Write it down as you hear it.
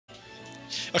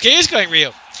Okay, he's going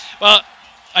Ryu. Well,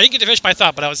 I didn't get to finish my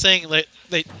thought, but I was saying like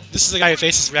this is the guy who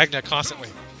faces Ragna constantly.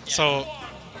 Yeah.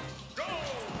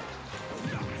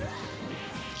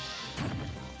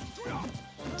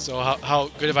 So how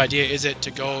good of an idea is it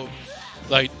to go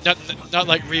like not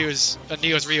like Neo's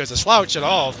Ryu is a slouch at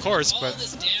all, of course, All but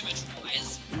this damage.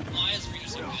 Why is Ryu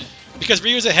so good? because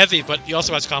Ryu's a heavy, but he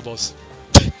also has combos.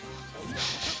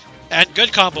 And good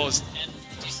combos. And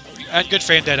decent frame And good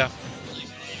frame data.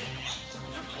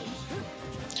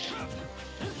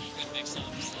 Good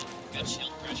mix-ups. Good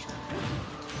shield pressure.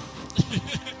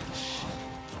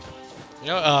 You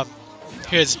know,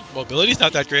 his mobility's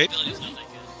not that great. Ability's not that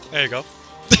good. There you go.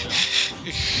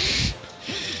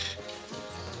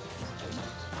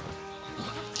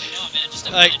 Oh man,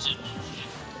 just Like- imagine.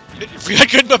 If we had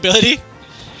good mobility,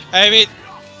 I mean,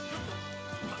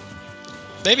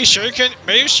 maybe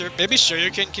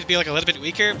Shoryuken could be like a little bit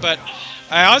weaker, but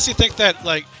I honestly think that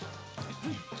like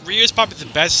Ryu is probably the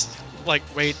best like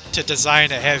way to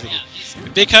design a heavy, Yeah, he's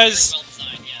because very well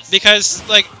designed, yes. because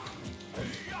like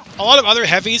a lot of other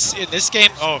heavies in this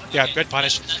game. Oh yeah, Okay, good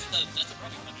punish. That's the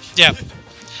perfect punish. Yeah,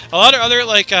 a lot of other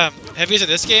like heavies in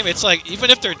this game. It's like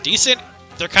even if they're decent,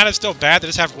 they're kind of still bad. They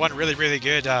just have one really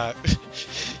good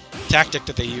tactic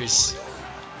that they use.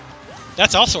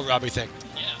 That's also a Robbie thing.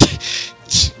 Yeah.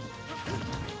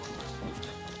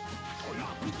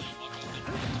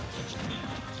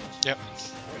 Yep.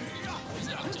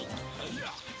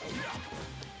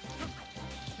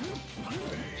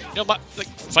 You know,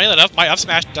 funny enough, my up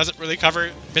smash doesn't really cover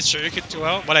Miss Shoryuken too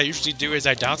well. What I usually do is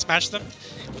I down smash them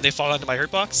when they fall into my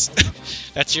hurt box.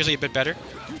 That's usually a bit better.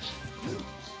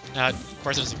 Of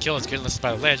course, it doesn't kill as good unless it's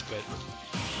by the ledge, but.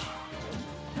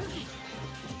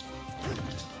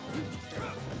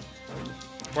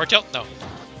 More tilt? No.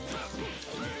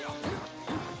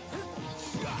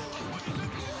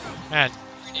 Man,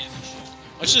 Free damage.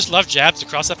 let's just love jabs to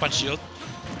cross up on shield.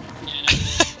 Yeah.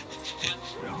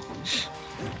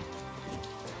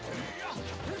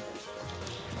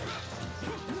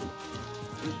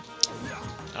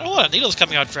 Not a lot of needles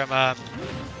coming out from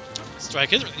Strike.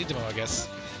 He doesn't really need them all, I guess.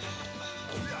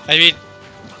 I mean,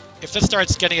 if this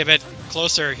starts getting a bit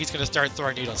closer, he's going to start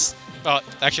throwing needles. Well,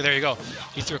 actually, there you go.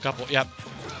 He threw a couple. Yep.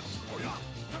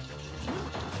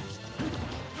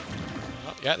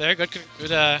 Oh, yeah, there. Good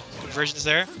conversions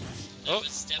there. That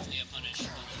was definitely a punish.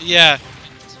 Yeah.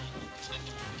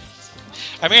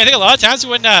 I mean, I think a lot of times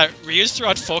when Ryu's throw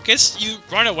out focus, you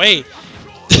run away.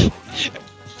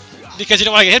 Because you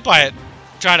don't want to get hit by it,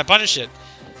 trying to punish it.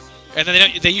 And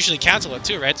then they usually cancel it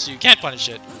too, right? So you can't punish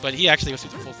it. But he actually goes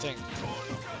through the full thing.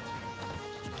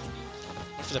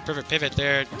 Went for the perfect pivot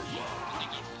there. I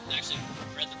think he actually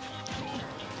read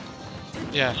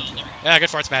the Yeah. Oh, there we go. Yeah, good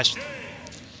forward smash.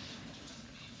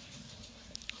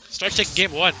 Strike taking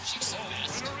game one. She's so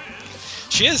fast.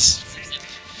 She is.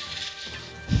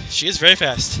 She is very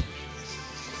fast.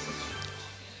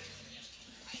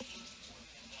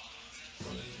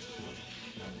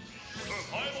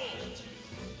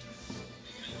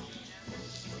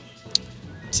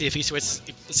 See if he switches.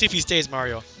 Let's see if he stays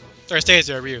Mario, or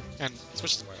stays Ryu, and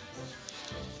switches to Mario.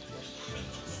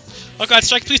 Oh God,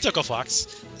 Strike! Please don't go Fox.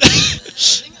 The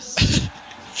thing is,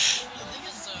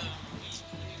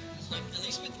 like, at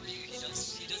least with Ryu, he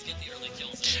does get the early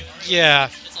kills. Like, Mario, Yeah.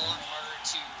 It's a lot harder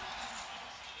to,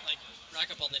 like,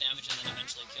 rack up all the damage and then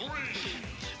eventually kill.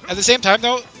 At the same time,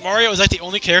 though, Mario is like the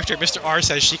only character Mr. R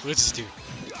says Sheik loses to,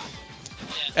 Yeah.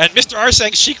 and Mr. R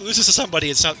saying Sheik loses to somebody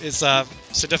is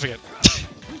significant.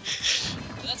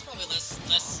 But that's probably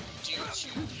less due to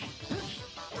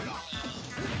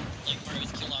like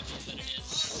Mario's kill options than it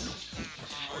is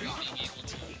Mario being able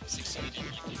to succeed in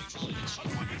like the neutral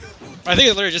image. I think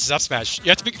it's literally just his up smash. You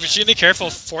have to be extremely careful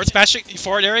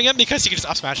forward airing him because you can just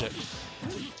up smash it.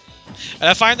 And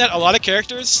I find that a lot of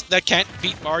characters that can't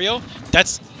beat Mario,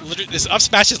 this up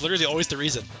smash is literally always the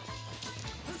reason.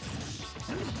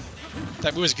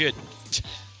 That move is good. It's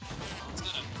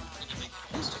got a really big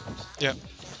boost. Yeah.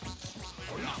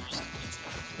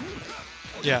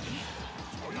 Yeah.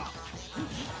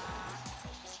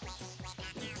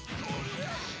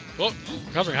 Oh,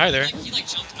 covering high there. He like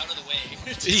jumped out of the way.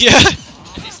 Yeah.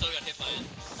 And he still got hit by it.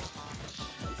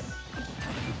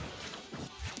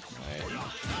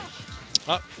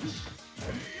 Oh.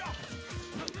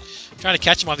 Trying to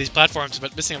catch him on these platforms,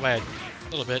 but missing him by a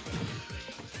little bit.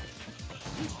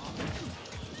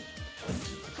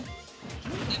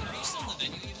 Are you still in the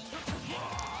venue even?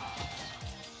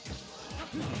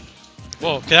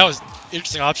 Whoa, okay, that was an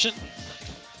interesting option.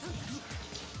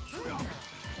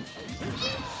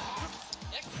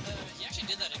 He actually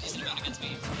did that a decent amount against me.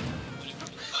 When it got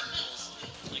rolls.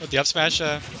 Like, With the up smash,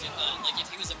 like if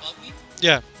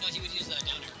Yeah. No, he would use that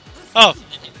down air. Oh. And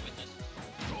then hit me with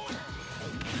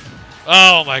it.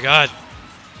 Oh my god.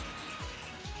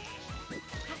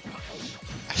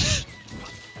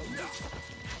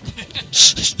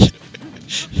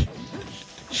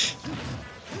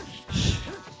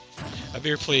 A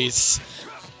beer, please.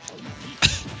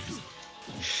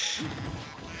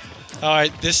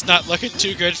 Alright, this is not looking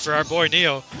too good for our boy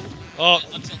Neo. Oh.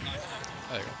 Yeah, up tilt knockdown.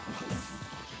 There you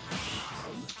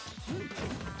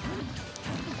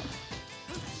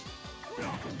go.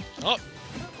 Oh.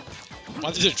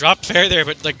 Wanted to drop fair there,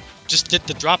 but like just did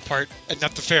the drop part and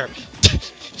not the fair. Bye,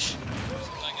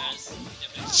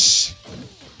 guys.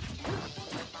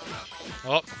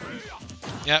 Oh.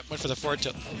 Yeah, went for the forward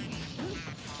tilt.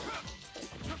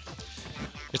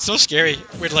 It's so scary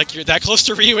when like you're that close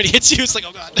to Ryu and he hits you. It's like,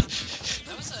 oh god. That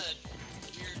was a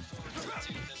weird forward tilt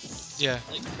too, because Yeah.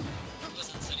 like, he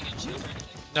wasn't setting up shield or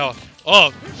anything. No.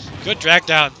 Oh, good drag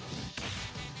down.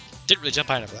 Didn't really jump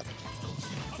high enough for that.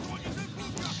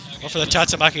 Okay, Go for the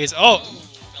Tatsumaki's. Oh!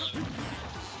 mellow.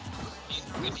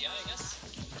 Good DI, I guess.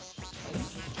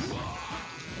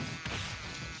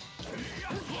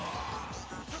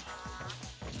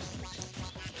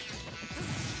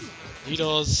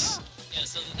 Needles. Yeah,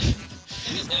 so the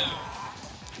thing is now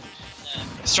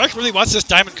that Strike really wants this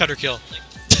diamond cutter kill.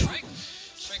 like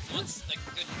Strike wants like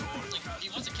good he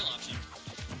wants a kill option.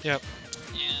 Yep.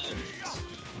 And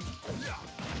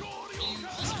Ryu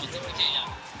also wants it. Okay, yeah.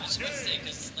 I was just about to say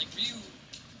because like Ryu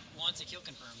wants a kill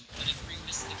confirm, but if Ryu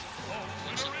misses the kill confirm,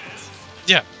 then she wins.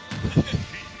 Yeah.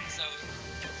 So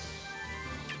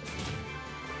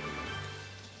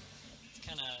it's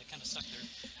kind of stuck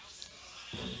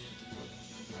there.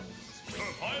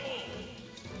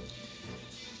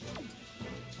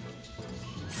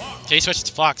 Okay, he switches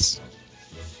to Fox.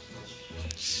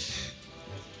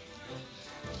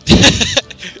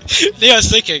 Neo's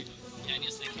thinking. Yeah,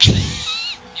 Neo's thinking.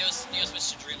 Neo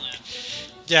switched to Dreamland.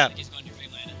 Yeah. I think he's going to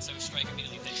Dreamland, and so Strike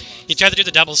immediately takes Fox. He tried to do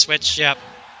the double switch, yep.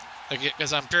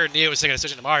 Because I'm sure Neo was thinking of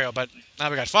switching to Mario, but now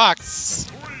we got Fox.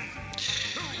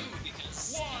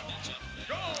 Because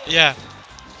matchup. Yeah.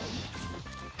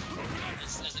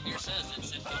 As Amir says,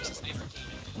 it's in Fox's favor.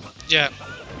 Yeah.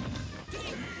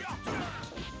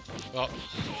 Well.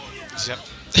 Yep.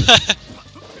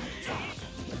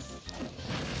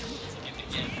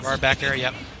 Bar back air,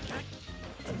 yep.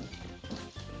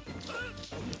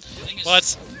 Well,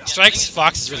 it's Strike's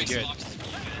Fox is really good.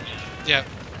 Yeah.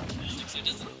 So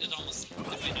it almost might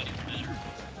not even matter.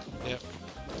 Yeah.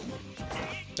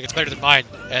 Like it's better than mine,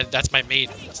 and that's my main.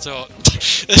 So.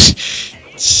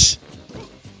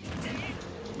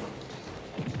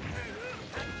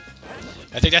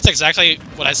 I think that's exactly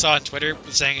what I saw on Twitter,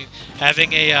 saying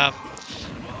having a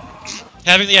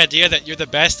having the idea that you're the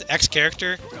best X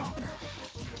character.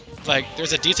 Like,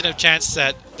 there's a decent enough chance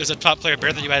that there's a top player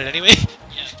better than you at it anyway.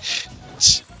 Yeah.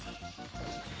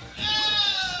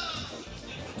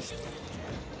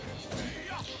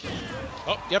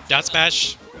 Oh, yep, down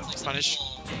smash, It's like punish. some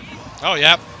Oh,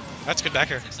 yeah, that's good back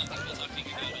here. It's like some people talking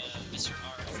about Mr.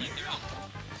 R. It's like they're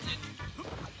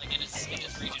like in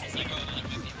its region. It's like, oh, there might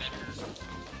be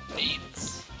better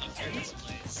mains of characters he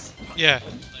plays. Yeah,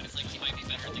 But it's like he might be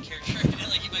better at the character.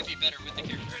 Like he might be better with the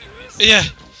character anyways. yeah,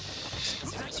 Just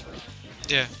because he's Mr. R.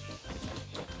 yeah.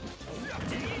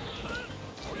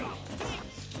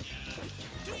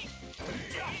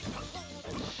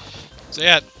 So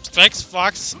yeah, Strike's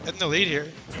Fox in the lead here.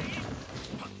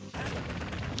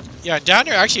 Yeah, down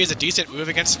air actually is a decent move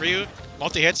against Ryu.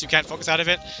 Multi-hits, you can't focus out of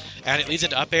it, and it leads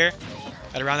into up air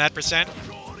at around that percent.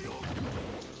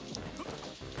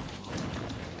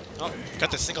 Oh, got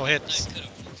the single hits.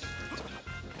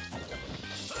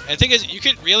 And the thing is, you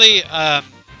could really, oh,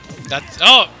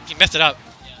 he messed it up.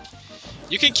 Yeah.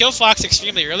 You can kill Fox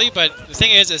extremely early, but the thing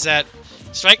is that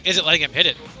Strike isn't letting him hit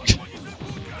it.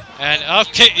 And,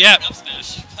 okay, yeah. Up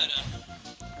smash, but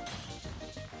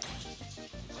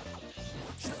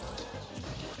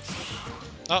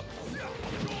Oh.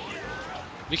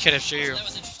 We could have so sure. that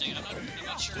was interesting. I'm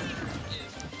not sure if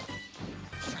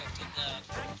Strike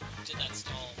did that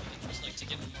stall. I think it was like to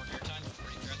give him more airtime before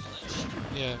he grabbed the ledge.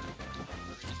 Yeah.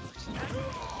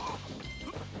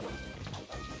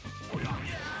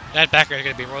 That back air is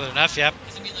going to be more than enough, yep.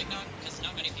 Because I mean, like,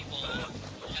 not many people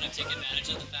kind of take advantage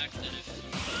of the fact that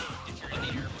if you're in the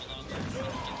air for longer, you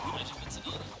can get the ledge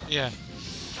invincibility. Yeah.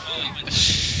 Oh, he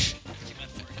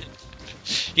went for it.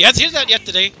 He hasn't used that yet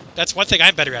today. That's one thing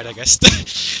I'm better at, I guess.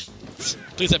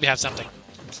 Please let me have something.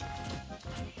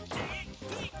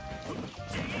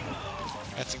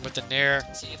 Catching with the nair.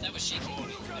 See, if that was Sheik, he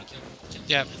would have killed him.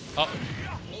 Yeah. Oh.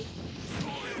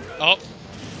 Oh.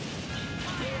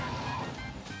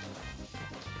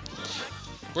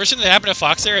 Worst thing that happened to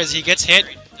Fox there is he gets hit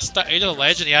into the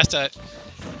ledge and he has to.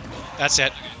 That's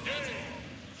it.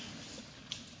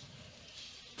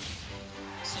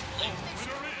 So, like,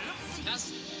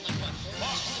 past, like, what, 4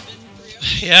 matches have been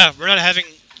 3-0? Yeah, we're not having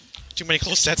too many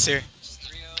close sets here. Just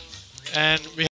 3-0. And we